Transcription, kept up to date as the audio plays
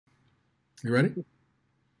You ready?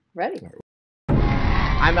 Ready.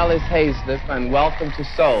 I'm Ellis Haizlip, and welcome to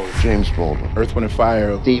Soul. James Baldwin. Earth, Wind &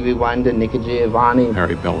 Fire. Stevie Wonder, Nicky Giovanni,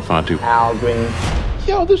 Harry Belafonte, Al Green.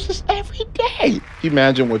 Yo, this is every day. Can you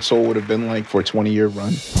imagine what Soul would have been like for a 20-year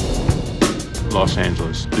run? Los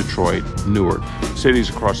Angeles, Detroit, Newark. Cities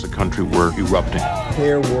across the country were erupting.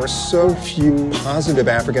 There were so few positive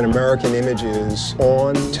African-American images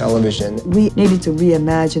on television. We needed to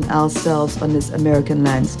reimagine ourselves on this American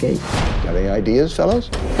landscape. Got any ideas, fellas?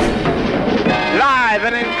 Live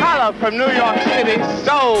and in color from New York City,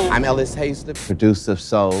 Soul. I'm Ellis Haizlip, producer of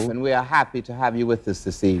Soul, and we are happy to have you with us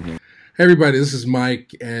this evening. Hey everybody, this is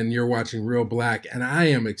Mike, and you're watching Real Black, and I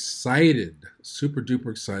am excited, super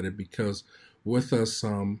duper excited, because with us,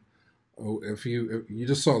 if you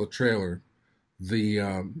just saw the trailer, the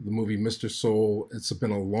movie Mr. Soul. It's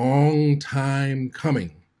been a long time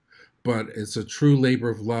coming, but it's a true labor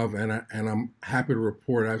of love, and I'm happy to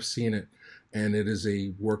report I've seen it, and it is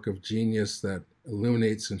a work of genius that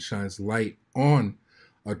illuminates and shines light on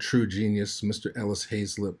a true genius, Mr. Ellis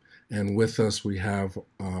Haizlip. And with us we have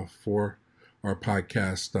for our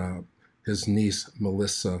podcast his niece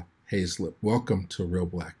Melissa Haizlip. Welcome to Real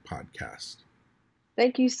Black Podcast.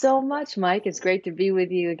 Thank you so much, Mike. It's great to be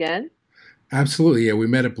with you again. Absolutely. Yeah, we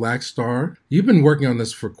met at Black Star. You've been working on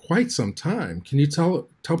this for quite some time. Can you tell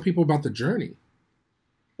people about the journey?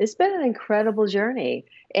 It's been an incredible journey.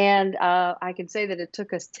 And I can say that it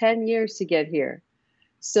took us 10 years to get here.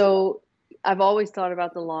 So I've always thought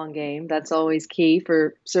about the long game. That's always key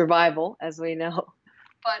for survival, as we know.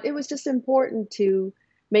 But it was just important to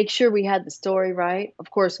make sure we had the story right. Of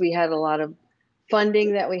course, we had a lot of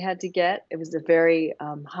funding that we had to get. It was a very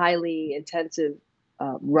highly intensive,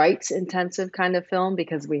 rights-intensive kind of film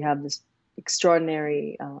because we have this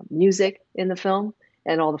extraordinary music in the film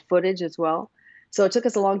and all the footage as well. So it took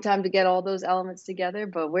us a long time to get all those elements together,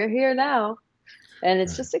 but we're here now. And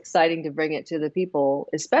it's just exciting to bring it to the people,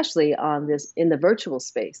 especially in the virtual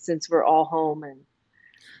space, since we're all home and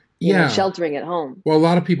sheltering at home. Well, a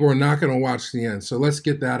lot of people are not going to watch the end, so let's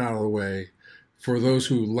get that out of the way. For those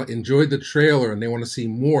who enjoyed the trailer and they want to see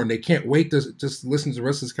more and they can't wait to just listen to the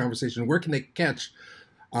rest of this conversation, where can they catch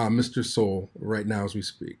Mr. Soul right now as we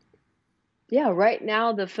speak? Yeah, right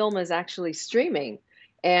now the film is actually streaming.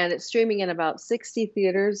 And it's streaming in about 60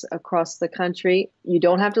 theaters across the country. You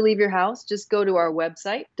don't have to leave your house. Just go to our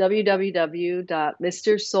website,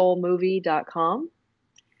 www.mrsoulmovie.com.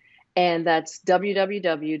 And that's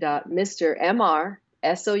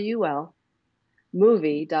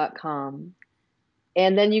www.mrsoulmovie.com.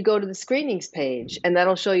 And then you go to the screenings page, and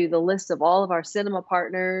that'll show you the list of all of our cinema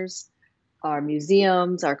partners, our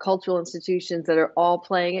museums, our cultural institutions that are all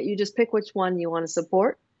playing it. You just pick which one you want to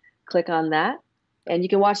support, click on that. And you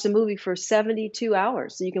can watch the movie for 72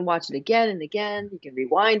 hours. So you can watch it again and again. You can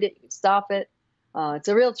rewind it. You can stop it. It's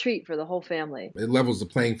a real treat for the whole family. It levels the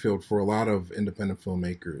playing field for a lot of independent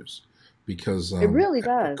filmmakers because it really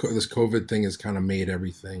does. This COVID thing has kind of made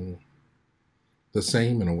everything the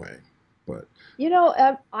same in a way. But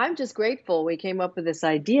I'm just grateful we came up with this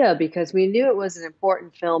idea because we knew it was an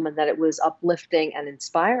important film and that it was uplifting and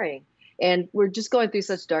inspiring. And we're just going through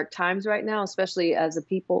such dark times right now, especially as the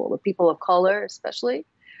people of color, especially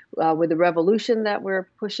with the revolution that we're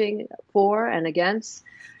pushing for and against.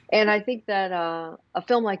 And I think that a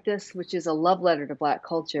film like this, which is a love letter to Black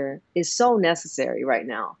culture, is so necessary right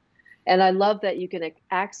now. And I love that you can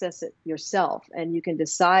access it yourself and you can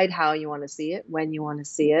decide how you want to see it, when you want to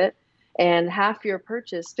see it. And half your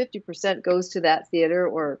purchase, 50% goes to that theater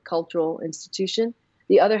or cultural institution.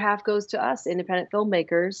 The other half goes to us, independent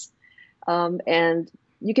filmmakers. And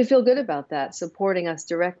you can feel good about that, supporting us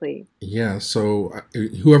directly. Yeah, so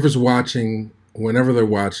whoever's watching, whenever they're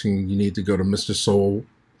watching, you need to go to mrsoul.com,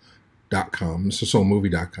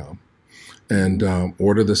 mrsoulmovie.com, and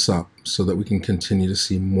order this up so that we can continue to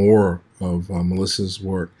see more of Melissa's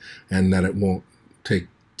work and that it won't take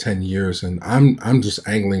 10 years. And I'm just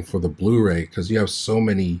angling for the Blu-ray because you have so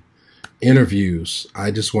many interviews.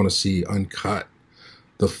 I just want to see uncut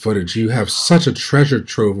the footage. You have such a treasure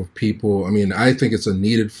trove of people. I mean, I think it's a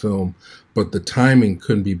needed film, but the timing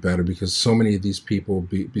couldn't be better because so many of these people,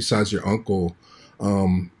 besides your uncle,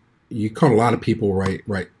 you caught a lot of people right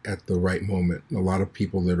at the right moment. A lot of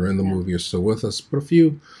people that are in the movie are still with us, but a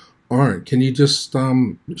few aren't. Can you just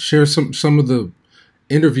share some of the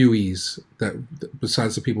interviewees that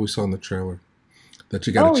besides the people we saw in the trailer that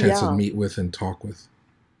you got a chance to meet with and talk with?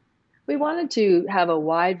 We wanted to have a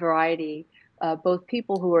wide variety. Both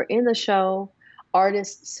people who were in the show,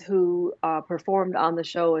 artists who performed on the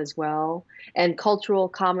show as well, and cultural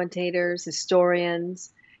commentators,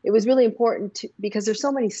 historians. It was really important because there's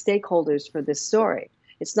so many stakeholders for this story.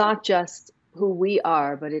 It's not just who we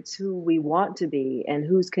are, but it's who we want to be and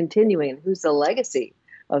who's continuing, who's the legacy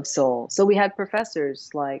of soul. So we had professors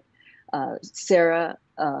like Sarah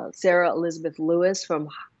Elizabeth Lewis from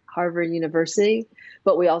Harvard University,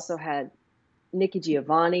 but we also had Nikki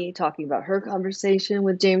Giovanni talking about her conversation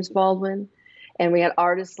with James Baldwin. And we had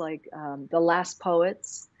artists like The Last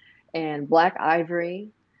Poets and Black Ivory.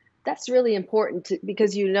 That's really important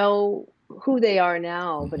because you know who they are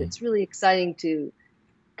now, but it's really exciting to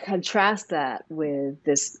contrast that with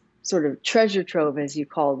this sort of treasure trove, as you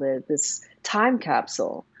called it, this time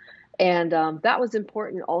capsule. And that was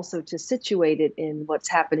important also to situate it in what's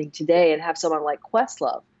happening today and have someone like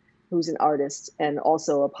Questlove, who's an artist and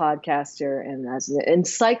also a podcaster and has an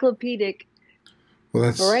encyclopedic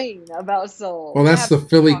brain about soul. Well, that's the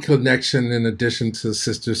Philly connection in addition to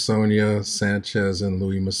Sister Sonia Sanchez and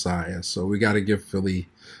Louis Messiah. So we got to give Philly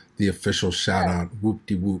the official shout out.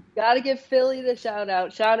 Whoop-de-whoop. Got to give Philly the shout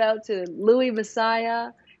out. Shout out to Louis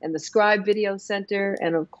Messiah and the Scribe Video Center.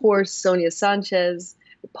 And of course, Sonia Sanchez,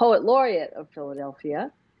 the poet laureate of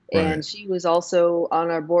Philadelphia. Right. And she was also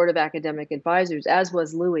on our board of academic advisors, as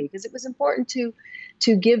was Louis, because it was important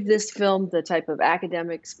to give this film the type of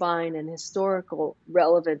academic spine and historical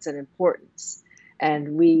relevance and importance.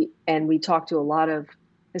 And we talked to a lot of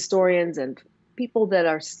historians and people that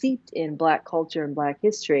are steeped in Black culture and Black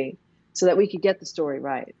history so that we could get the story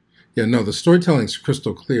right. Yeah, no, the storytelling is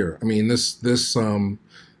crystal clear. I mean, this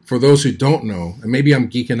for those who don't know, and maybe I'm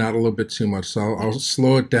geeking out a little bit too much, so I'll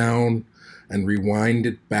slow it down and rewind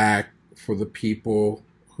it back for the people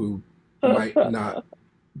who might not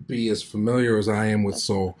be as familiar as I am with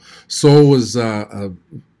Soul. Soul was a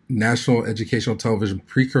national educational television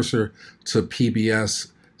precursor to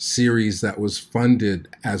PBS series that was funded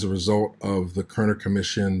as a result of the Kerner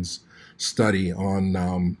Commission's study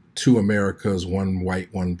on two Americas, one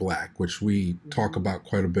white, one Black, which we talk about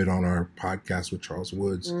quite a bit on our podcast with Charles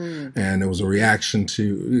Woods. And it was a reaction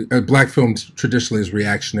to Black film traditionally is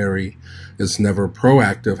reactionary, it's never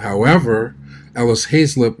proactive. However, Ellis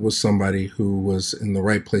Haizlip was somebody who was in the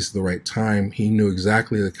right place at the right time. He knew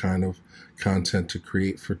exactly the kind of content to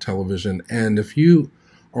create for television. And if you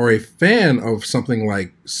are a fan of something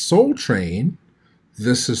like Soul Train,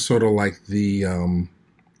 this is sort of like the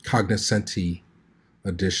cognoscenti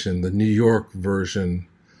edition, the New York version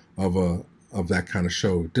of that kind of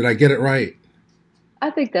show. Did I get it right? I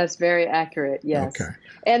think that's very accurate, yes. Okay.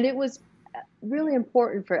 And it was really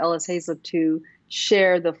important for Ellis Haizlip to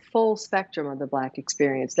share the full spectrum of the Black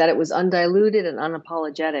experience, that it was undiluted and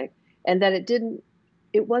unapologetic, and that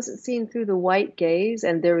it wasn't seen through the white gaze,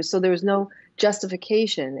 and there was no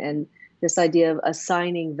justification and this idea of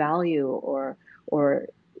assigning value or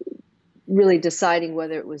really deciding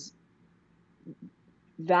whether it was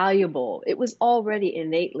valuable. It was already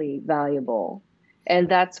innately valuable. And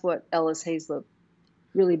that's what Ellis Haizlip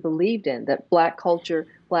really believed in, that Black culture,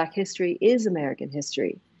 Black history is American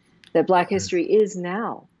history, that Black history is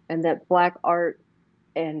now, and that Black art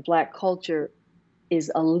and Black culture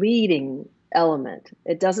is a leading element.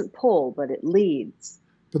 It doesn't pull, but it leads.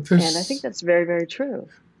 And I think that's very, very true.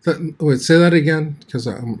 Wait, say that again, because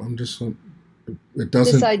I'm just, it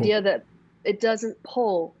doesn't. This idea that it doesn't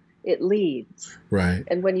pull, it leads. Right.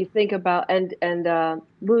 And when you think about, it's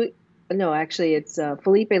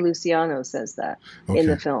Felipe Luciano says that in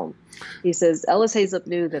the film. He says Ellis Haizlip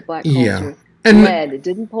knew that Black culture led, it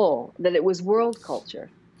didn't pull, that it was world culture.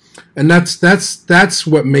 And that's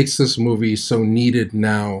what makes this movie so needed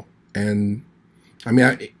now, and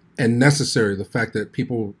and necessary. The fact that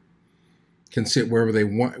people can sit wherever they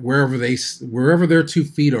want, wherever their 2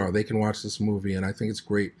 feet are, they can watch this movie, and I think it's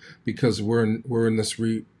great because we're in this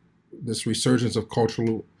resurgence of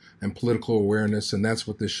cultural and political awareness, and that's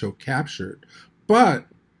what this show captured. But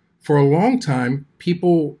for a long time,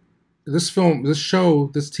 this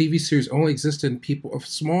show, this TV series only existed in a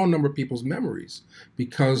small number of people's memories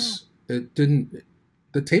because the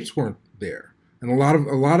tapes weren't there, and a lot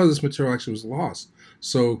of this material actually was lost.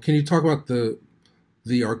 So, can you talk about the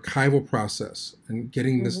archival process and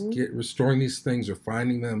getting restoring these things or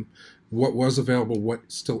finding them, what was available,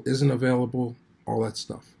 what still isn't available, all that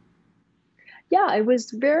stuff? Yeah, it was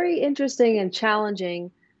very interesting and challenging,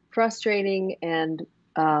 frustrating and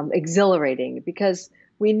exhilarating, because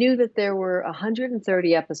we knew that there were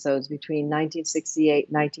 130 episodes between 1968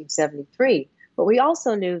 and 1973, but we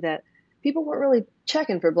also knew that people weren't really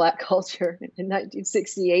checking for Black culture in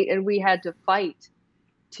 1968, and we had to fight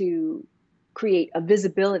to create a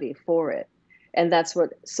visibility for it. And that's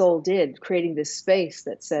what Soul did, creating this space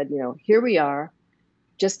that said, here we are,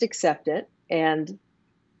 just accept it. And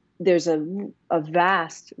there's a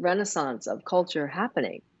vast renaissance of culture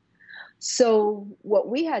happening. So what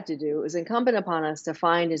we had to do, it was incumbent upon us to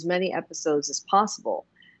find as many episodes as possible.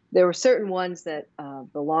 There were certain ones that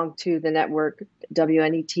belonged to the network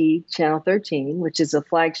WNET Channel 13, which is a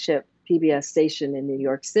flagship PBS station in New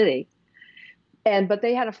York City. But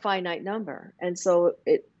they had a finite number. And so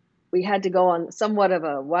we had to go on somewhat of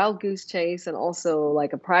a wild goose chase, and also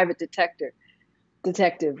like a private detective,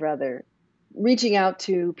 reaching out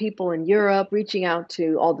to people in Europe, reaching out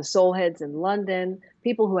to all the soul heads in London,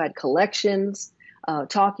 people who had collections,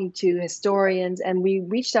 talking to historians. And we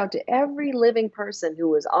reached out to every living person who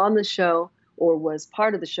was on the show or was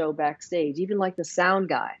part of the show backstage, even like the sound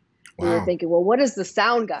guy. Wow. We were thinking, well, what does the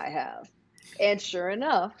sound guy have? And sure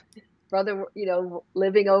enough, brother,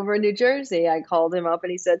 living over in New Jersey, I called him up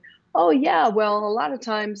and he said, oh, yeah, well, a lot of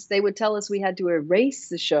times they would tell us we had to erase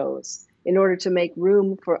the shows in order to make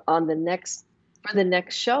room for the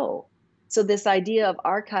next show. So this idea of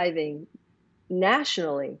archiving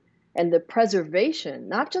nationally and the preservation,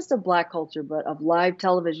 not just of Black culture, but of live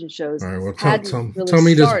television shows. All right, well, tell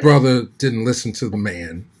me this brother didn't listen to the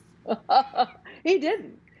man. He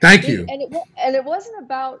didn't. Thank you. And it wasn't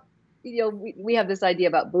about, we have this idea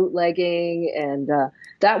about bootlegging, and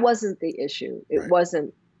that wasn't the issue. It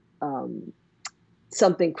wasn't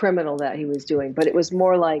something criminal that he was doing, but it was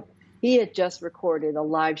more like he had just recorded a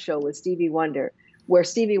live show with Stevie Wonder, where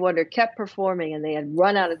Stevie Wonder kept performing and they had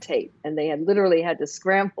run out of tape and they had literally had to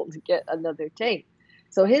scramble to get another tape.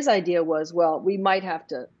 So his idea was, well, we might have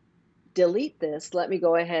to delete this. Let me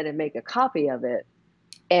go ahead and make a copy of it.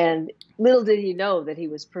 And little did he know that he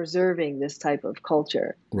was preserving this type of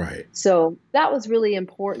culture. Right. So that was really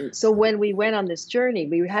important. So when we went on this journey,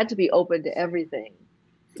 we had to be open to everything.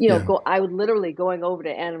 I would literally going over to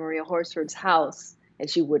Anna Maria Horsford's house, and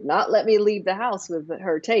she would not let me leave the house with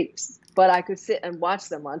her tapes, but I could sit and watch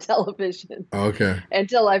them on television. Okay.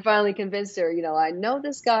 Until I finally convinced her, I know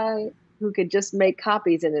this guy who could just make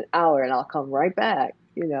copies in an hour and I'll come right back,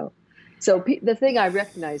 So the thing I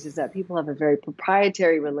recognize is that people have a very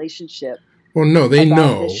proprietary relationship. Well, no, they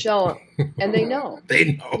know. The show, and they know.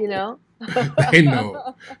 They know. They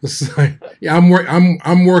know. It's like, yeah,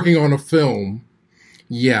 I'm working on a film.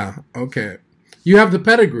 Yeah, okay. You have the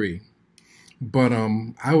pedigree. But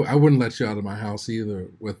I wouldn't let you out of my house either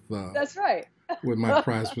with that's right. with my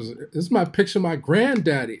prize. This is my picture of my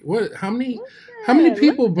granddaddy. What? How many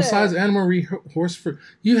people besides Anna Marie Horsford?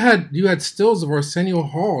 You had stills of Arsenio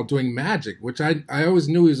Hall doing magic, which I always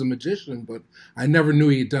knew he was a magician, but I never knew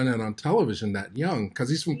he'd done it on television that young, because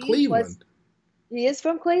he's from Cleveland. He is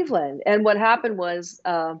from Cleveland, and what happened was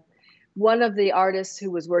one of the artists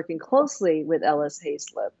who was working closely with Ellis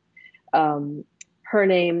Haizlip. Her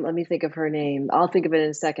name, let me think of her name. I'll think of it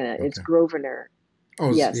in a second. Okay. It's Grosvenor.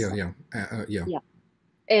 Oh, yes. Yeah.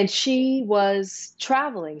 And she was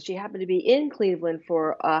traveling. She happened to be in Cleveland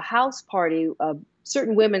for a house party of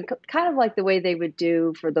certain women, kind of like the way they would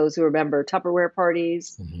do, for those who remember, Tupperware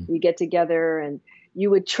parties. Mm-hmm. You get together and you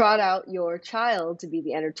would trot out your child to be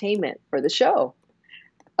the entertainment for the show,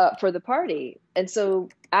 for the party. And so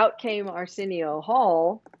out came Arsenio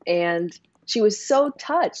Hall, and she was so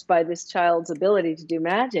touched by this child's ability to do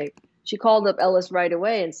magic. She called up Ellis right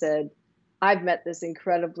away and said, I've met this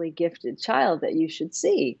incredibly gifted child that you should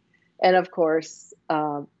see. And of course,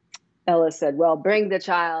 Ellis said, well, bring the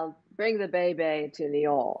baby to New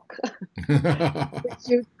York, which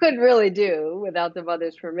you couldn't really do without the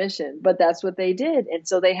mother's permission. But that's what they did. And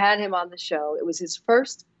so they had him on the show. It was his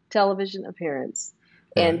first television appearance.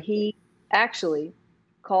 Right. And he actually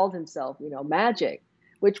called himself, Magic,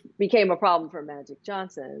 which became a problem for Magic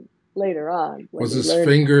Johnson later on. Was his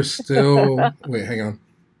finger still? Wait, hang on.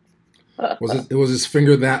 Was his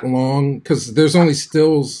finger that long? Because there's only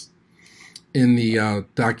stills in the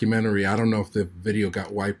documentary. I don't know if the video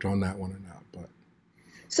got wiped on that one or not. But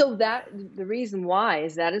so the reason why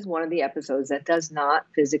is that is one of the episodes that does not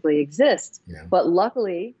physically exist. Yeah. But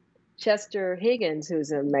luckily, Chester Higgins,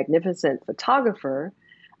 who's a magnificent photographer,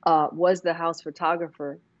 was the house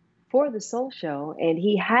photographer for the Soul Show, and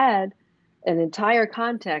he had an entire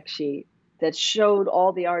contact sheet that showed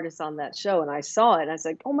all the artists on that show. And I saw it, and I was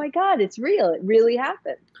like, oh my God, it's real. It really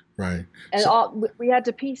happened. Right. And we had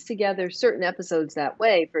to piece together certain episodes that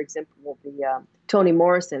way. For example, the Toni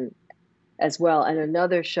Morrison as well, and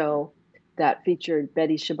another show that featured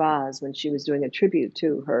Betty Shabazz when she was doing a tribute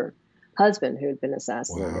to her husband who had been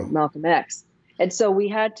assassinated, wow. Malcolm X. And so we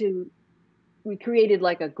created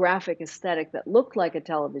like a graphic aesthetic that looked like a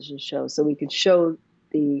television show, so we could show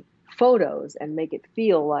the photos and make it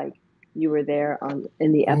feel like you were there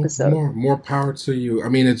in the episode. More power to you. I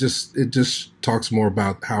mean, it just talks more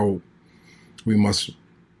about how we must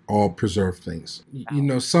all preserved things. You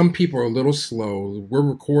know, some people are a little slow. We're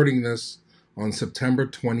recording this on September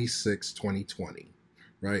 26, 2020,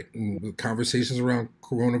 right? And the conversations around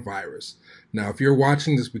coronavirus. Now, if you're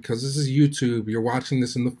watching this because this is YouTube, you're watching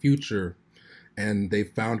this in the future, and they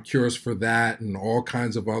found cures for that and all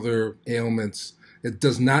kinds of other ailments, it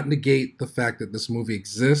does not negate the fact that this movie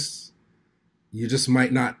exists. You just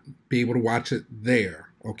might not be able to watch it there.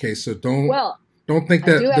 Okay, so don't think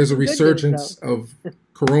that there's a resurgence of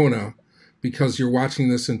corona because you're watching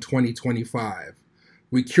this in 2025.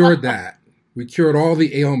 We cured that. We cured all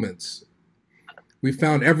the ailments. We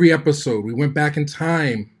found every episode. We went back in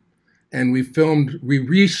time and we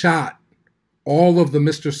reshot all of the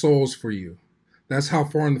Mr. Souls for you. That's how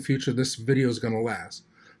far in the future this video is going to last.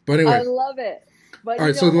 But anyway. I love it. But all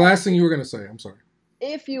right, so the last thing you were going to say, I'm sorry.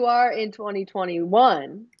 If you are in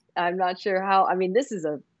 2021, I'm not sure how, I mean,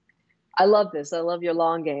 I love this. I love your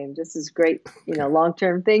long game. This is great,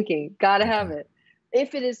 long-term thinking. Got to have it.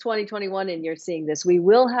 If it is 2021 and you're seeing this, we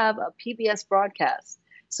will have a PBS broadcast.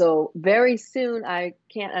 So very soon, I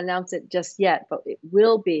can't announce it just yet, but it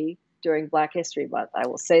will be during Black History Month. I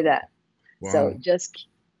will say that. Wow. So just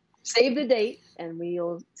save the date and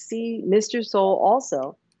we'll see Mr. Soul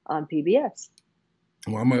also on PBS.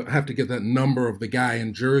 Well, I'm going to have to get that number of the guy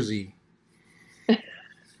in Jersey.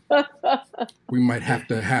 We might have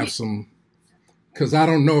to have some, because I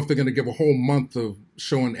don't know if they're going to give a whole month of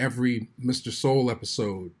showing every Mr. Soul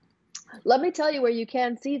episode. Let me tell you where you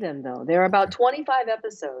can see them, though. There are about 25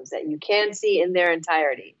 episodes that you can see in their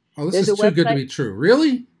entirety. Oh, this is too good to be true.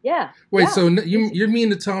 Really? Yeah. Wait, so you mean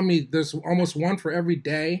to tell me there's almost one for every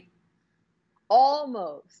day?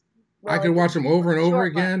 Almost. Well, I could watch them over and over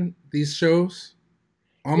again, these shows?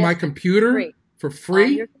 On my computer? For free?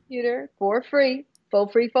 On your computer, for free. For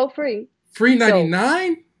free. Free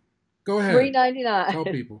 99? Go ahead. Free 99. Tell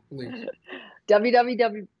people, please.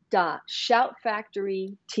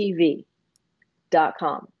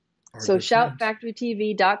 www.shoutfactorytv.com. So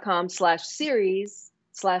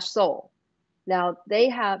shoutfactorytv.com/series/soul. Now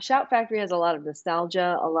Shout Factory has a lot of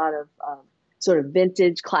nostalgia, a lot of sort of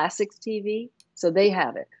vintage classics TV. So they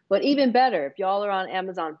have it. But even better, if y'all are on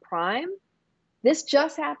Amazon Prime, this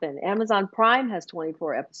just happened. Amazon Prime has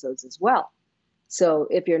 24 episodes as well. So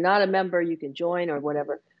if you're not a member, you can join or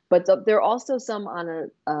whatever. But there are also some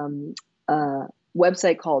on a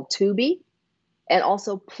website called Tubi and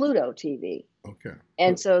also Pluto TV. Okay.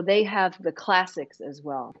 And so they have the classics as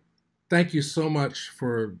well. Thank you so much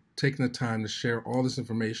for taking the time to share all this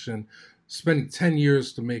information, spending 10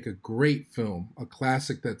 years to make a great film, a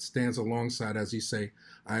classic that stands alongside, as you say,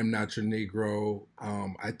 I Am Not Your Negro.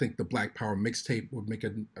 I think the Black Power mixtape would make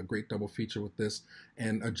a great double feature with this.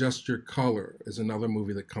 And Adjust Your Color is another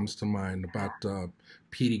movie that comes to mind about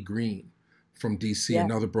Petey Green from DC,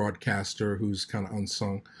 another broadcaster who's kind of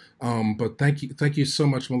unsung. But thank you so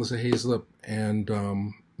much, Melissa Haizlip and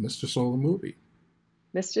Mr. Soul the Movie.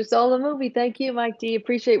 Mr. Soul the Movie, thank you, Mike D.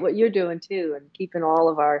 Appreciate what you're doing too, and keeping all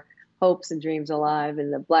of our hopes and dreams alive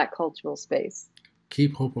in the Black cultural space.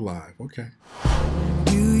 Keep hope alive. Okay.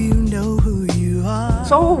 Do you know who you are?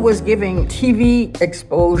 Soul was giving TV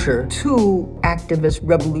exposure to activist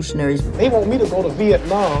revolutionaries. They want me to go to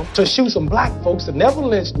Vietnam to shoot some black folks that never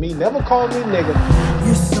lynched me, never called me nigger.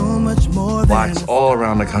 You're so much more Blacks than all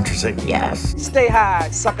around the country say Yes. Stay high,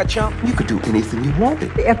 sucker chump. you could do anything you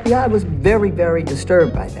wanted. The FBI was very, very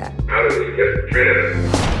disturbed by that. How did we get rid of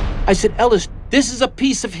it? I said, Ellis, this is a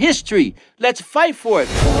piece of history. Let's fight for it.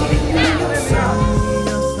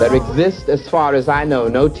 There exists, as far as I know,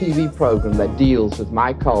 no TV program that deals with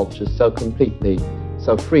my culture so completely,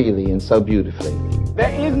 so freely, and so beautifully. There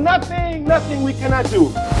is nothing we cannot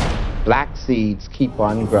do. Black seeds keep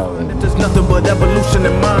on growing. there's nothing but evolution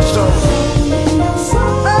in my soul.